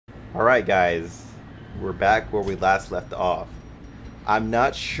Alright guys, we're back where we last left off. I'm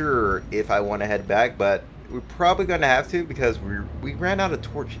not sure if I want to head back, but we're probably going to have to because we ran out of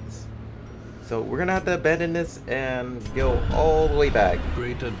torches. So we're going to have to abandon this and go all the way back.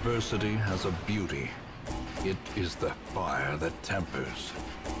 Great adversity has a beauty. It is the fire that tempers.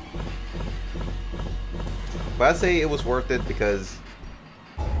 But I say it was worth it because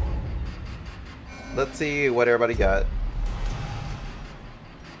let's see what everybody got.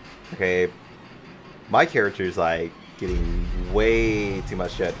 Okay, my character's like getting way too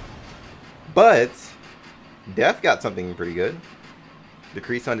much shit. But Def got something pretty good.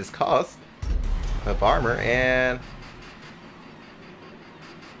 Decrease on his cost of armor and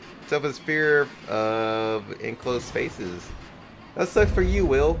suffer fear of enclosed spaces. That sucks for you,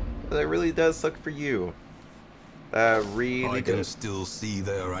 Will. That really does suck for you. That really I can does. still see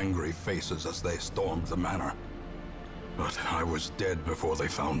their angry faces as they stormed the manor. But I was dead before they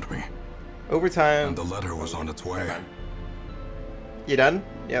found me. Over time. And the letter was on its way. You done?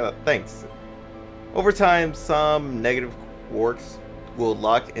 Yeah, thanks. Over time, some negative quirks will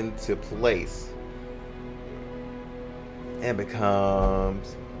lock into place and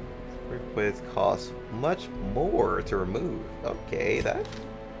becomes which costs much more to remove. Okay, that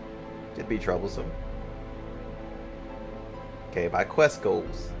could be troublesome. Okay, by quest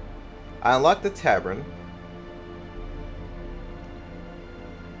goals, I unlocked the tavern.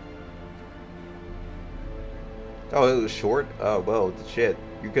 Oh, it was short? Oh, well, shit.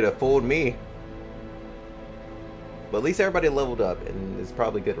 You could have fooled me. But at least everybody leveled up and is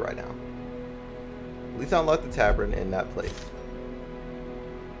probably good right now. At least I unlocked the tavern in that place.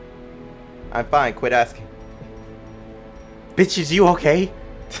 I'm fine, quit asking. Bitch, is you okay?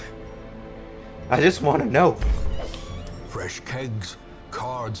 I just want to know. Fresh kegs,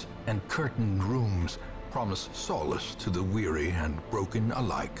 cards, and curtained rooms promise solace to the weary and broken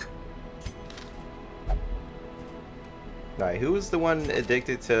alike. Alright, who was the one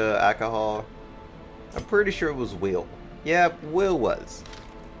addicted to alcohol? I'm pretty sure it was Will. Yeah, Will was.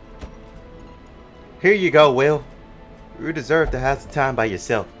 Here you go, Will. You deserve to have some time by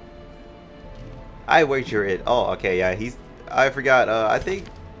yourself. I wager it. Oh, okay, yeah, I forgot, I think...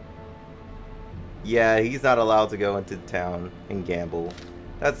 Yeah, he's not allowed to go into town and gamble.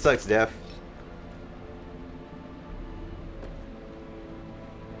 That sucks, Def.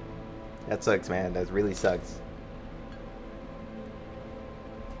 That sucks, man. That really sucks.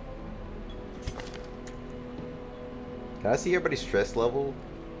 Can I see everybody's stress level?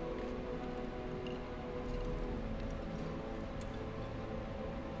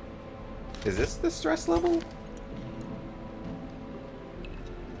 Is this the stress level?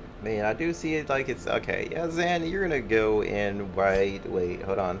 Man, I do see it like it's... Okay, yeah, Zan, you're gonna go in right... Wait,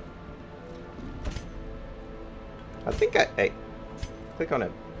 hold on. I think Hey, click on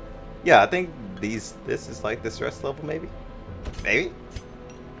it. Yeah, I think this is like the stress level, maybe? Maybe?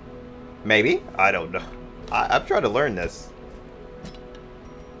 Maybe? I don't know. I'm trying to learn this.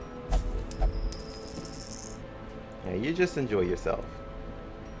 Yeah, you just enjoy yourself.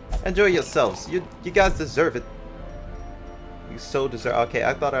 Enjoy yourselves. You guys deserve it. You so deserve. Okay,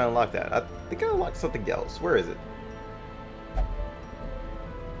 I thought I unlocked that. I think I unlocked something else. Where is it?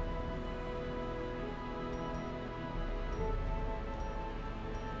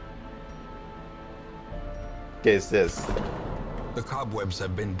 Okay, it's this. The cobwebs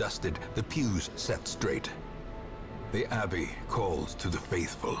have been dusted, the pews set straight. The abbey calls to the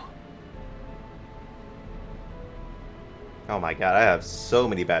faithful. Oh my god, I have so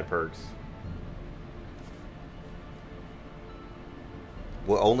many bad perks.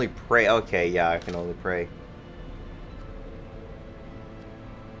 Will only pray. Okay, yeah, I can only pray.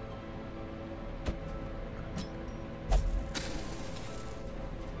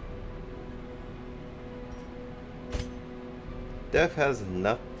 Def has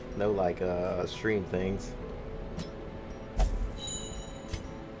no like stream things.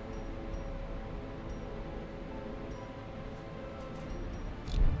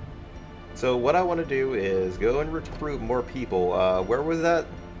 So what I want to do is go and recruit more people. Where was that?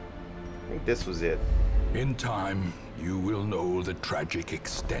 I think this was it. In time, you will know the tragic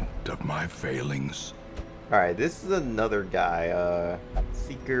extent of my failings. Alright, this is another guy.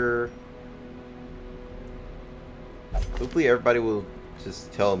 Seeker. Hopefully everybody will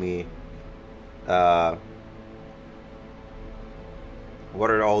just tell me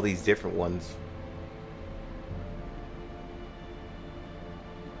what are all these different ones.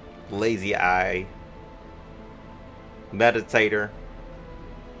 Lazy eye, meditator,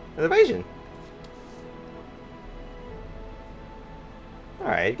 and evasion.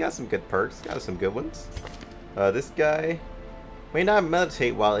 Alright, got some good perks, got some good ones. This guy, May not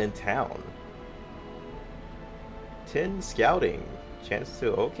meditate while in town. 10 scouting. Chance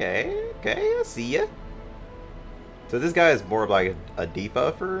to... Okay, I see ya. So this guy is more of like a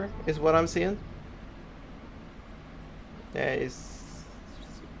debuffer, is what I'm seeing. Yeah, he's...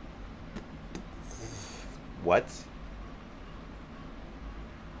 What?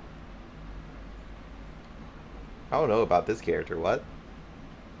 I don't know about this character, what?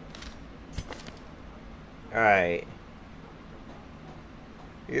 Alright.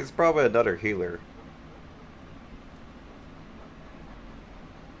 He's probably another healer.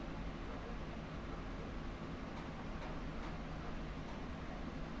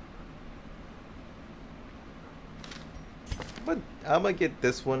 But I'm gonna get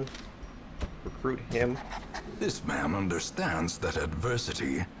this one. Recruit him. This man understands that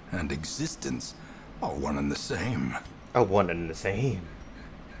adversity and existence are one and the same. One and the same.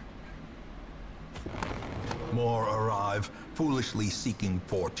 More arrive, foolishly seeking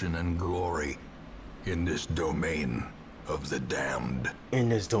fortune and glory in this domain of the damned. In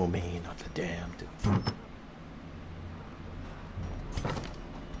this domain of the damned.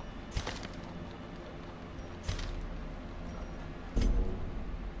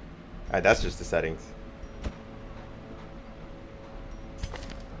 Alright, that's just the settings.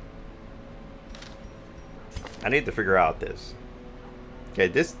 I need to figure out this. Okay,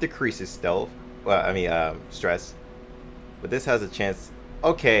 this decreases stealth. Well, I mean, stress. But this has a chance.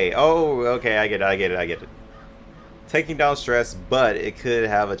 Okay, oh, okay, I get it. Taking down stress, but it could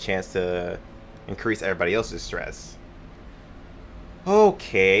have a chance to increase everybody else's stress.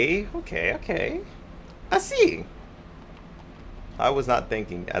 Okay. I see. I was not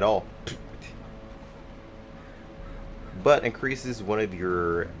thinking at all. But increases one of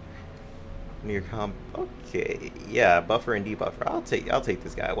your near comp. Okay, yeah, buffer and debuffer. I'll take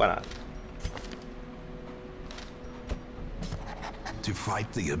this guy. Why not? To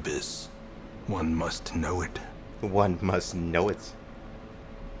fight the abyss, one must know it. One must know it.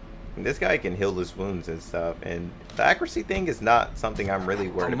 And this guy can heal his wounds and stuff, and the accuracy thing is not something I'm really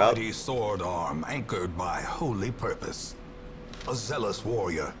worried about. A mighty sword arm anchored by holy purpose. A zealous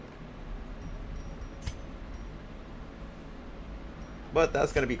warrior. But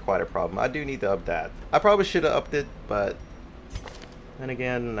that's going to be quite a problem. I do need to up that. I probably should have upped it, but then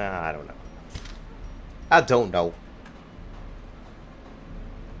again, I don't know. I don't know.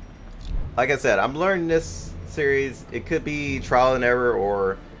 Like I said, I'm learning this series. It could be trial and error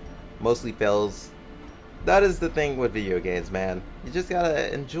or mostly fails. That is the thing with video games, man. You just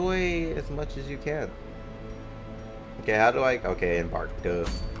gotta enjoy as much as you can. Okay, how do I... Okay, embark. Duh.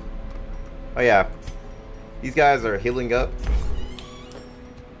 Oh yeah. These guys are healing up.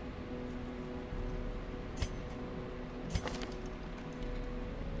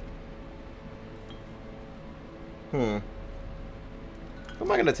 Who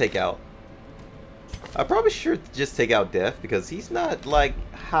am I gonna take out? I probably should just take out Death because he's not like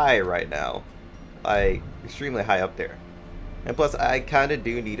high right now. Like extremely high up there. And plus I kinda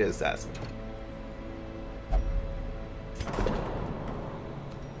do need an assassin.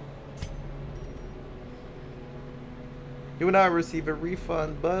 You will not receive a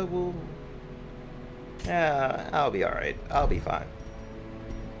refund, but we'll... Yeah, I'll be alright. I'll be fine.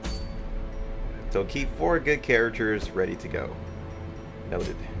 So keep 4 good characters ready to go.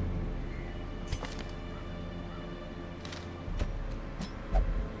 Noted.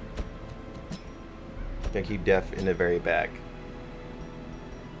 Gonna keep Death in the very back.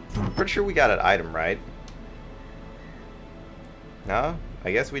 Pretty sure we got an item, right? No?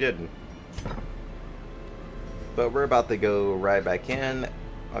 I guess we didn't. But we're about to go right back in.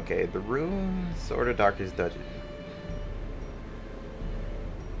 Okay, the room, sort of darkest dungeon.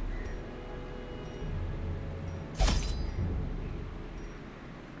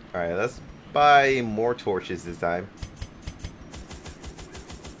 Alright, let's buy more torches this time.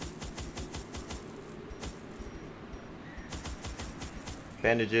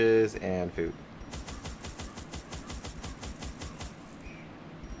 Bandages and food.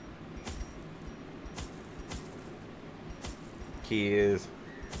 Keys.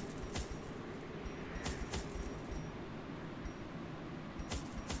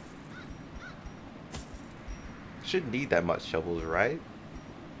 Shouldn't need that much shovels, right?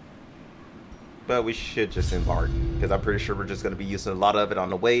 But we should just embark, because I'm pretty sure we're just going to be using a lot of it on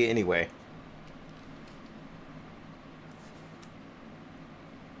the way anyway.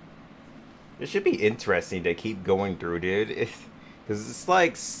 It should be interesting to keep going through, dude. Because it's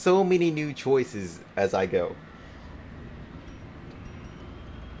like so many new choices as I go.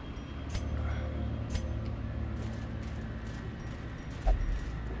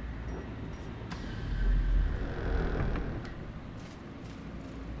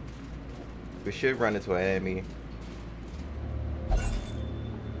 We should run into an enemy.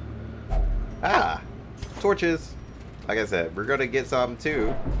 Ah! Torches! Like I said, we're gonna get some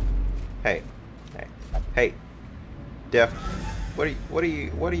too. Hey. Hey. Hey. Def. What are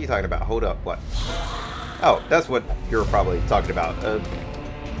you talking about? Hold up, what? Oh, that's what you're probably talking about.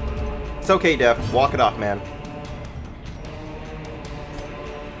 It's okay, Def. Walk it off, man.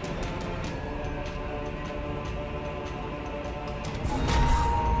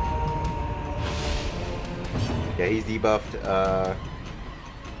 Yeah, he's debuffed.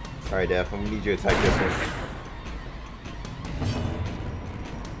 Alright, Def, I'm gonna need you to attack this one.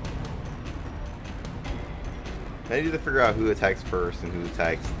 I need to figure out who attacks first and who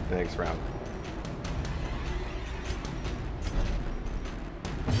attacks the next round.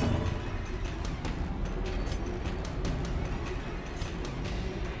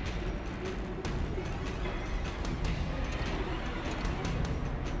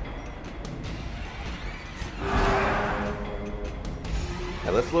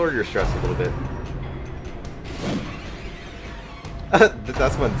 Yeah, let's lower your stress a little bit.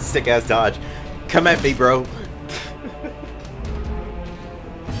 That's one sick ass dodge. Come at me, bro.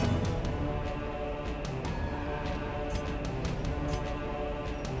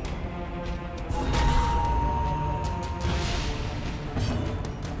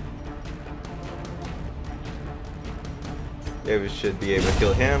 Yeah, we should be able to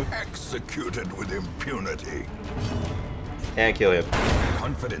kill him. Executed with impunity. And kill him.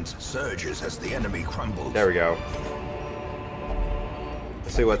 Confidence surges as the enemy crumbles. There we go.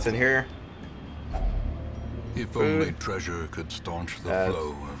 Let's see what's in here. If only treasure could staunch the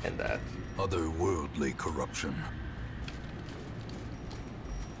flow of that. otherworldly corruption.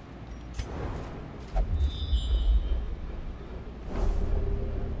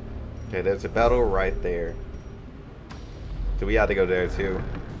 Okay, there's a battle right there. Do we have to go there too?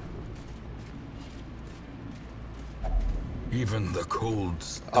 Even the cold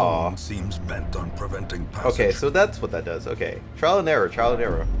stone seems bent on preventing passage. Okay, so that's what that does. Okay, trial and error, trial and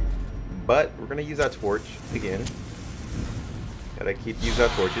error. But we're gonna use our torch again. Gotta keep using our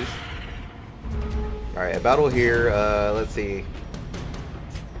torches. All right, a battle here. Let's see.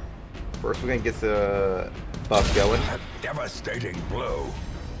 First, we're gonna get the buff going. A devastating blow.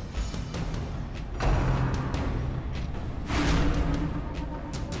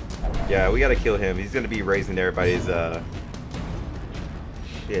 Yeah, we gotta kill him. He's gonna be raising everybody's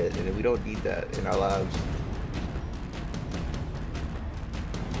shit, and we don't need that in our lives.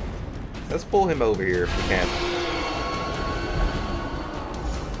 Let's pull him over here if we can.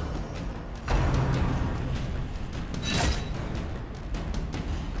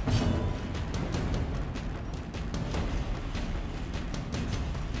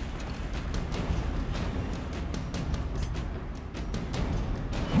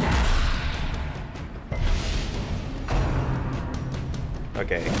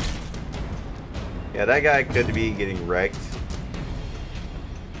 Okay. Yeah, that guy could be getting wrecked.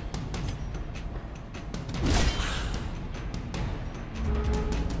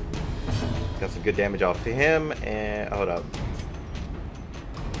 Got some good damage off to him, and hold up.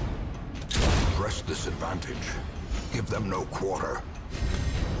 Press this advantage. Give them no quarter.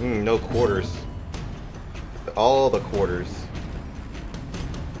 No quarters. All the quarters.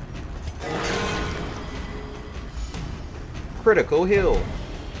 Critical heal.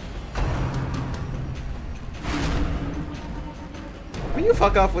 Will you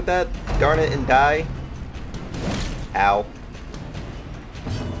fuck off with that? Darn it, and die. Ow.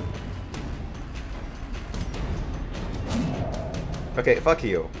 Okay, fuck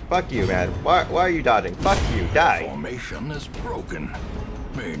you. Fuck you, man. Why are you dodging? Fuck you. Die. Formation is broken.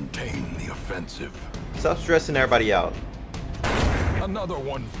 Maintain the offensive. Stop stressing everybody out. Another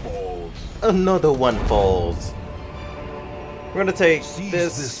one falls. Another one falls. We're gonna take Seize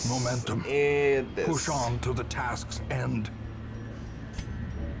this momentum. And this. Push on to the task's end.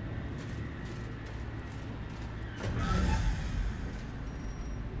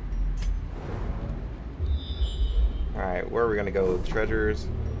 Alright, where are we gonna go? Treasures.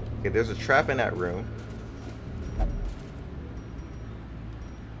 Okay, there's a trap in that room.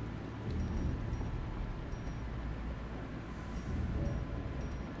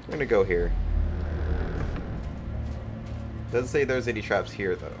 We're gonna go here. Doesn't say there's any traps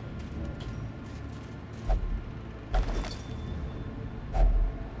here though.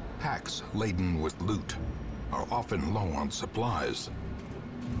 Packs laden with loot are often low on supplies.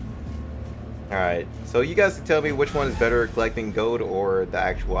 Alright, so you guys can tell me which one is better, collecting gold or the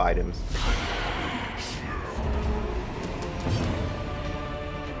actual items.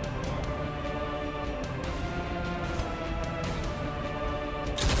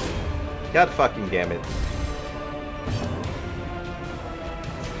 God fucking damn it.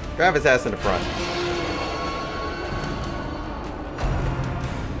 Grab his ass in the front.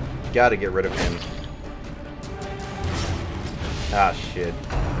 Gotta get rid of him. Ah, shit.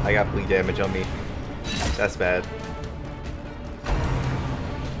 I got bleed damage on me. That's bad.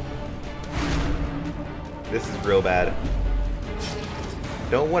 This is real bad.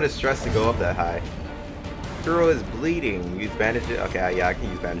 Don't want his stress to go up that high. Girl is bleeding. Use bandages. Okay, yeah, I can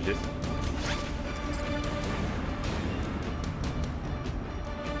use bandages.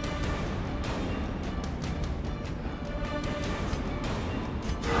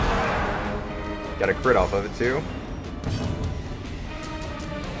 Got a crit off of it too.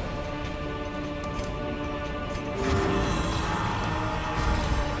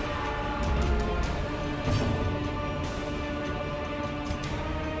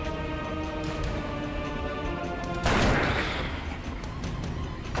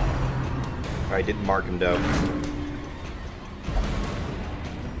 I didn't mark him though.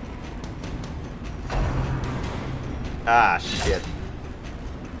 Ah, shit.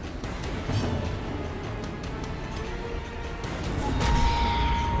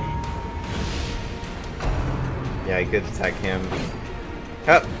 Yeah, I could attack him.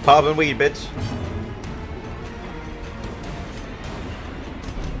 Oh, pop and weed, bitch.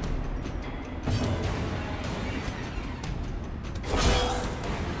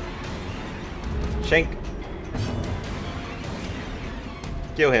 Shank.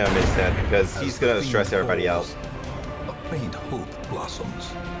 Kill him instead, because he's gonna stress everybody else. A faint hope blossoms.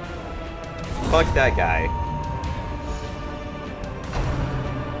 Fuck that guy.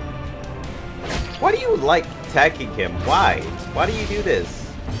 Why do you like attacking him? Why? Why do you do this?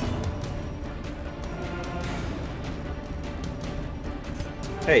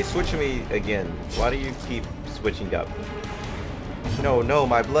 Hey, switch me again. Why do you keep switching up? No, no,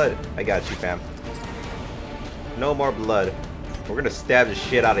 my blood. I got you, fam. No more blood. We're gonna stab the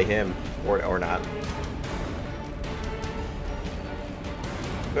shit out of him. Or not.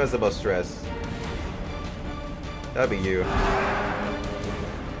 Who has the most stress? That'd be you.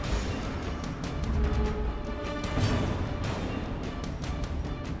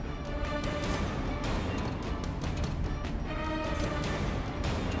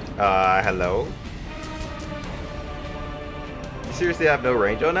 Hello? You seriously have no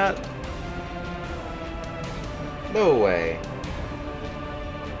range on that? No way.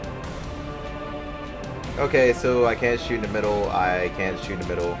 Okay, so I can't shoot in the middle. I can't shoot in the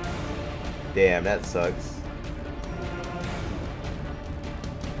middle. Damn, that sucks.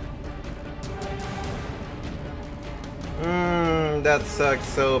 That sucks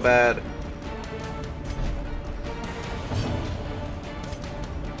so bad.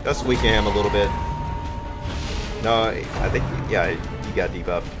 Let's weaken him a little bit. No, I think, yeah, he got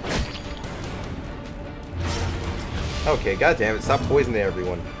debuffed. Okay, goddammit, stop poisoning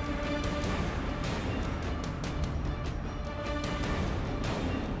everyone.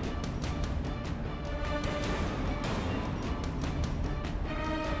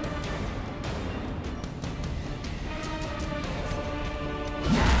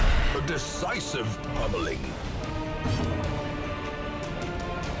 A decisive pummeling.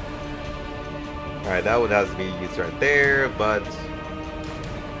 Alright, that would have to be used right there, but...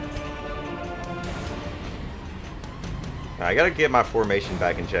 I gotta get my formation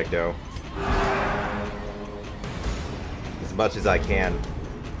back in check, though. As much as I can.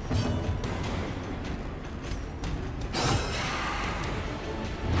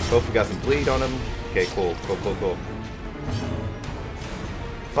 Hope we got some bleed on him. Okay, cool, cool, cool, cool.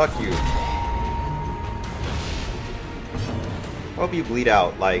 Fuck you. Hope you bleed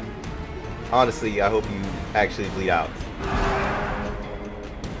out, like... Honestly, I hope you actually bleed out.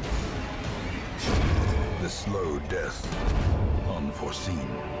 The slow death. Unforeseen.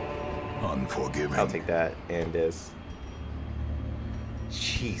 Unforgiving. I'll take that and this.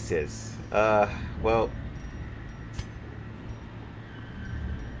 Jesus. Well.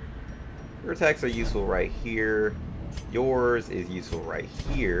 Your attacks are useful right here. Yours is useful right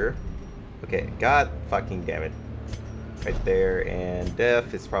here. Okay, god fucking damn it. Right there, and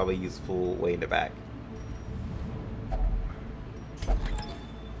death is probably useful way in the back.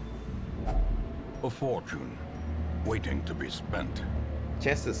 A fortune waiting to be spent.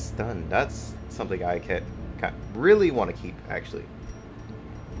 Chance to stun. That's something I can really want to keep, actually.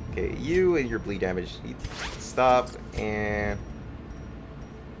 Okay, you and your bleed damage need to stop, and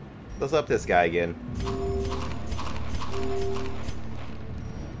let's up this guy again.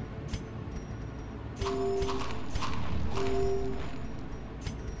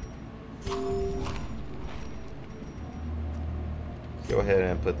 Go ahead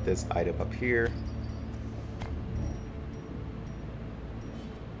and put this item up here.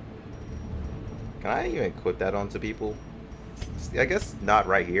 Can I even equip that onto people? I guess not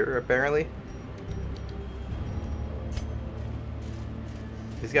right here, apparently.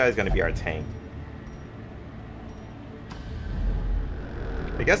 This guy is going to be our tank.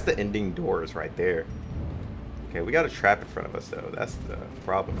 I guess the ending door is right there. Okay, we got a trap in front of us, though. That's the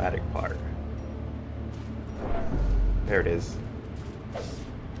problematic part. There it is.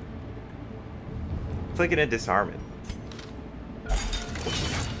 Clicking and disarming.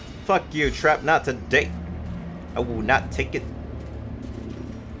 Fuck you, trap, not today. I will not take it.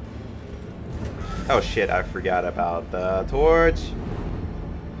 Oh shit, I forgot about the torch.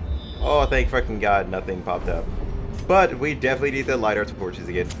 Oh, thank fucking God, nothing popped up. But we definitely need to light our torches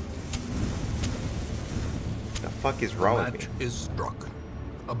again. The fuck is wrong with me? The match is struck.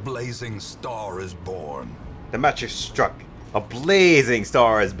 A blazing star is born. The match is struck. A blazing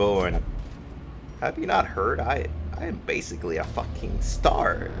star is born. Have you not heard? I am basically a fucking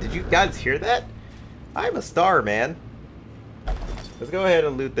star. Did you guys hear that? I'm a star, man. Let's go ahead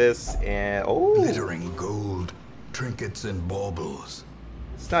and loot this and oh, Glittering gold, trinkets and baubles.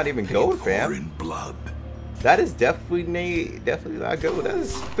 it's not even gold, fam. In blood. That is definitely not gold. That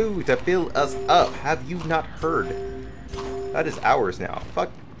is food to fill us up. Have you not heard? That is ours now.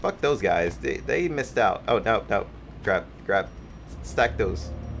 Fuck those guys. They missed out. Oh no. Grab. Stack those.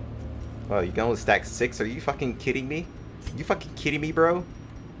 Well, you can only stack 6. Are you fucking kidding me? You fucking kidding me, bro?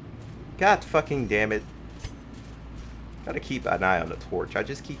 God fucking damn it. Gotta keep an eye on the torch. I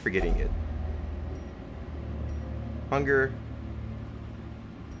just keep forgetting it. Hunger.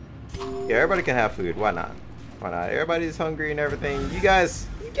 Yeah, everybody can have food. Why not? Why not? Everybody's hungry and everything. You guys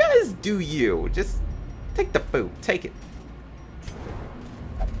do you. Just take the food. Take it.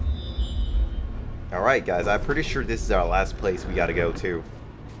 Alright, guys. I'm pretty sure this is our last place we gotta go to.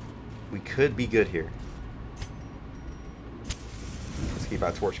 We could be good here. Let's keep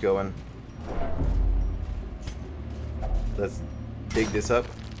our torch going. Let's dig this up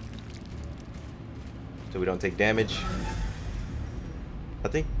so we don't take damage. I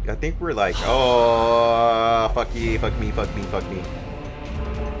think we're like, oh, fuck you, fuck me.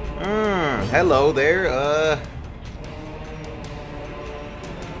 Hello there.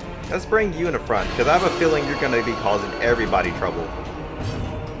 Let's bring you in the front because I have a feeling you're gonna be causing everybody trouble.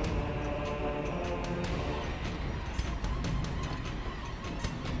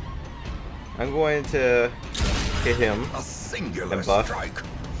 I'm going to hit him. A singular and buff. strike.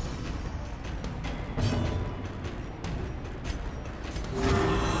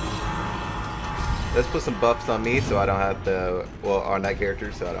 Let's put some buffs on me so I don't have to, well, on that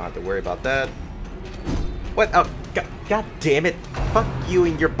character so I don't have to worry about that. What? Oh, God damn it. Fuck you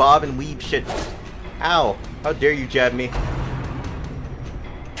and your bob and weave shit. Ow. How dare you jab me.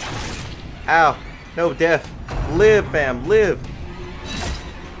 Ow. No death. Live, fam. Live.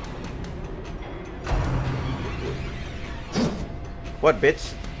 What,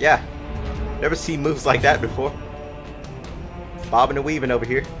 bitch? Yeah. Never seen moves like that before. Bobbing and weaving over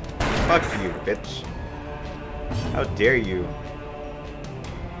here. Fuck you, bitch. How dare you.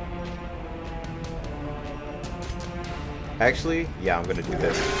 Actually, yeah, I'm gonna do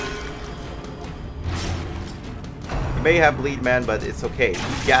this. You may have bleed, man, but it's okay.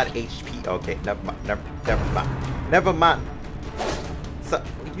 You got HP. Okay, never mind. So,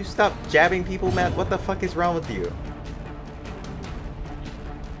 will you stop jabbing people, man? What the fuck is wrong with you?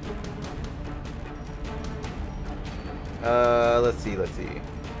 Let's see.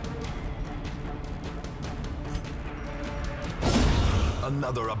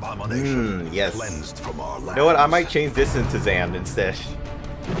 Another abomination yes. cleansed from our lands. You know what? I might change this into Zan instead.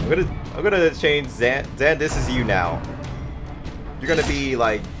 I'm gonna change Zan. Zan, this is you now. You're gonna be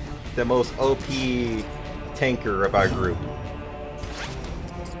like the most OP tanker of our group.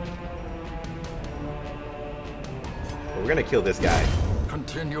 But we're gonna kill this guy.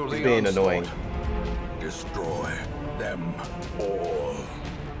 Continually He's being annoying. Destroy them all.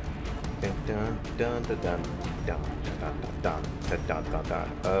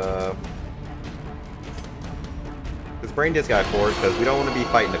 Let's bring this guy forward because we don't want to be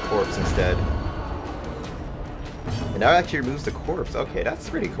fighting the corpse instead. And that actually removes the corpse. Okay, that's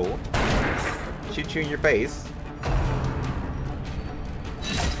pretty cool. Shoot you in your face.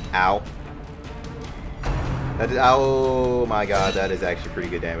 Ow. That is, oh my god, that is actually pretty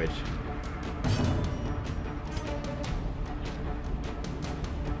good damage.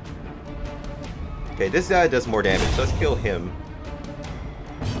 Okay, this guy does more damage. So let's kill him.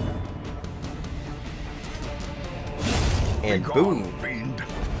 And boom. Fiend.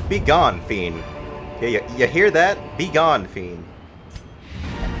 Be gone, fiend. Yeah, you hear that? Be gone, fiend.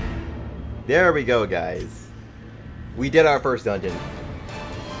 There we go, guys. We did our first dungeon.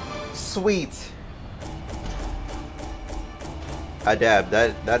 Sweet. I dab.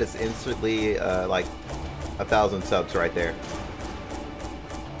 That is instantly like 1,000 subs right there.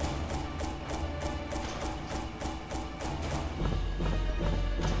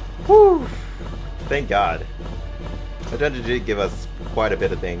 Whew. Thank God. The dungeon did give us quite a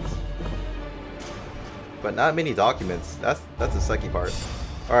bit of things. But not many documents. That's the sucky part.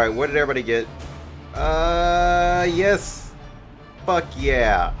 Alright, what did everybody get? Yes! Fuck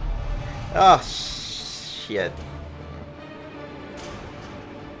yeah! Oh, shit.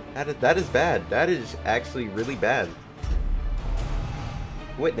 That is bad. That is actually really bad.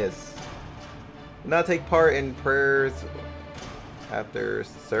 Witness. Not take part in prayers after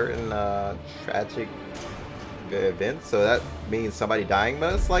certain tragic events. So that means somebody dying,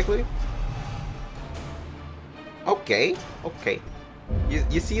 most likely. Okay. Okay.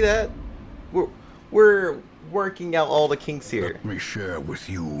 You see that? We're working out all the kinks here. Let me share with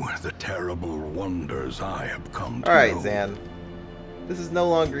you the terrible wonders I have come to know. Alright, Zan. This is no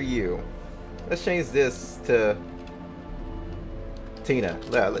longer you. Let's change this to Tina.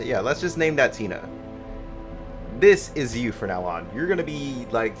 Yeah, let's just name that Tina. This is you from now on. You're gonna be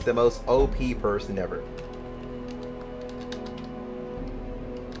like the most OP person ever.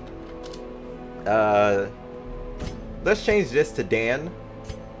 Let's change this to Dan.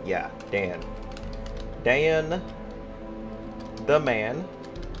 Yeah, Dan. Dan the man.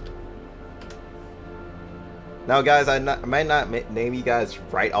 Now, guys, I might not name you guys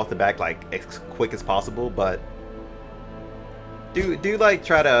right off the back like as quick as possible, but do like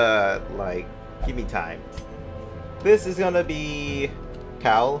try to like give me time. This is gonna be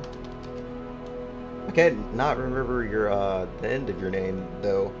Karl. I can't not remember your the end of your name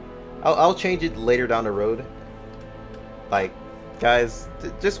though. I'll change it later down the road. Like, guys,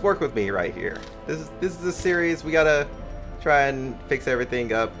 just work with me right here. This is a series. We gotta try and fix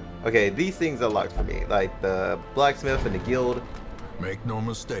everything up. Okay, these things are locked for me, like the blacksmith and the guild. Make no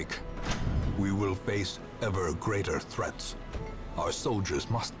mistake, we will face ever greater threats. Our soldiers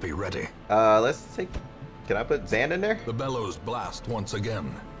must be ready. Let's take. Can I put Zan in there? The bellows blast once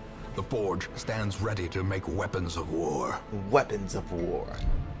again. The forge stands ready to make weapons of war. Weapons of war.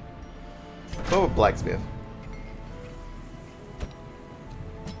 Oh, blacksmith.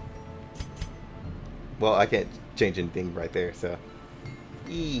 Well, I can't change anything right there, so.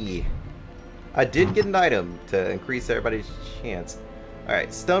 I did get an item to increase everybody's chance.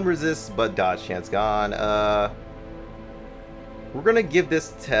 Alright, stun resist, but dodge chance gone. We're gonna give this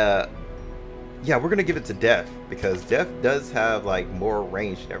to... Yeah, we're gonna give it to Def, because Def does have, like, more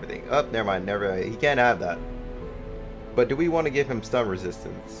range and everything. Oh, never mind, he can't have that. But do we want to give him stun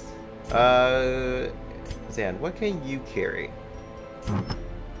resistance? Zan, what can you carry?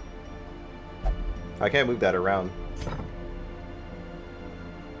 I can't move that around.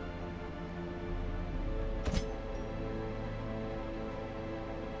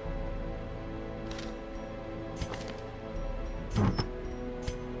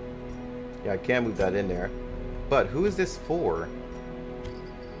 Yeah, I can't move that in there. But who is this for?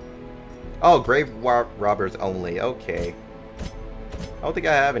 Oh, grave robbers only. Okay. I don't think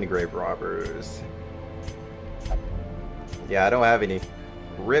I have any grave robbers. Yeah, I don't have any.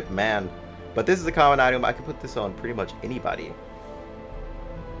 Rip, man. But this is a common item. I can put this on pretty much anybody.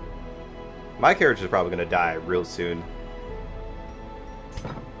 My character's probably going to die real soon.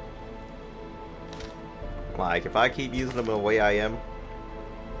 Like, if I keep using him the way I am,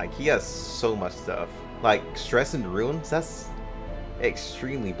 like, he has so much stuff. Like, stress and runes, that's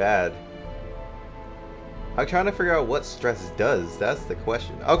extremely bad. I'm trying to figure out what stress does. That's the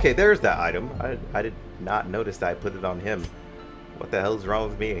question. Okay, there's that item. I did not notice that I put it on him. What the hell is wrong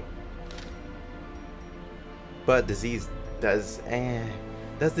with me? But disease does...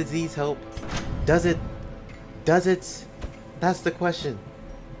 Does disease help? Does it? Does it? That's the question.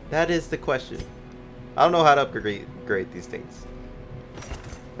 That is the question. I don't know how to upgrade these things.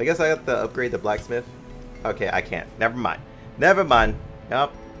 I guess I have to upgrade the blacksmith. Okay, I can't. Never mind. Never mind.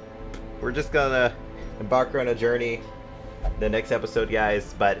 Nope. We're just gonna embark on a journey the next episode,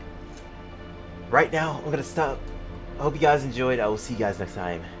 guys. But right now, I'm gonna stop. I hope you guys enjoyed. I will see you guys next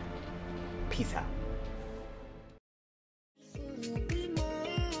time. Peace out.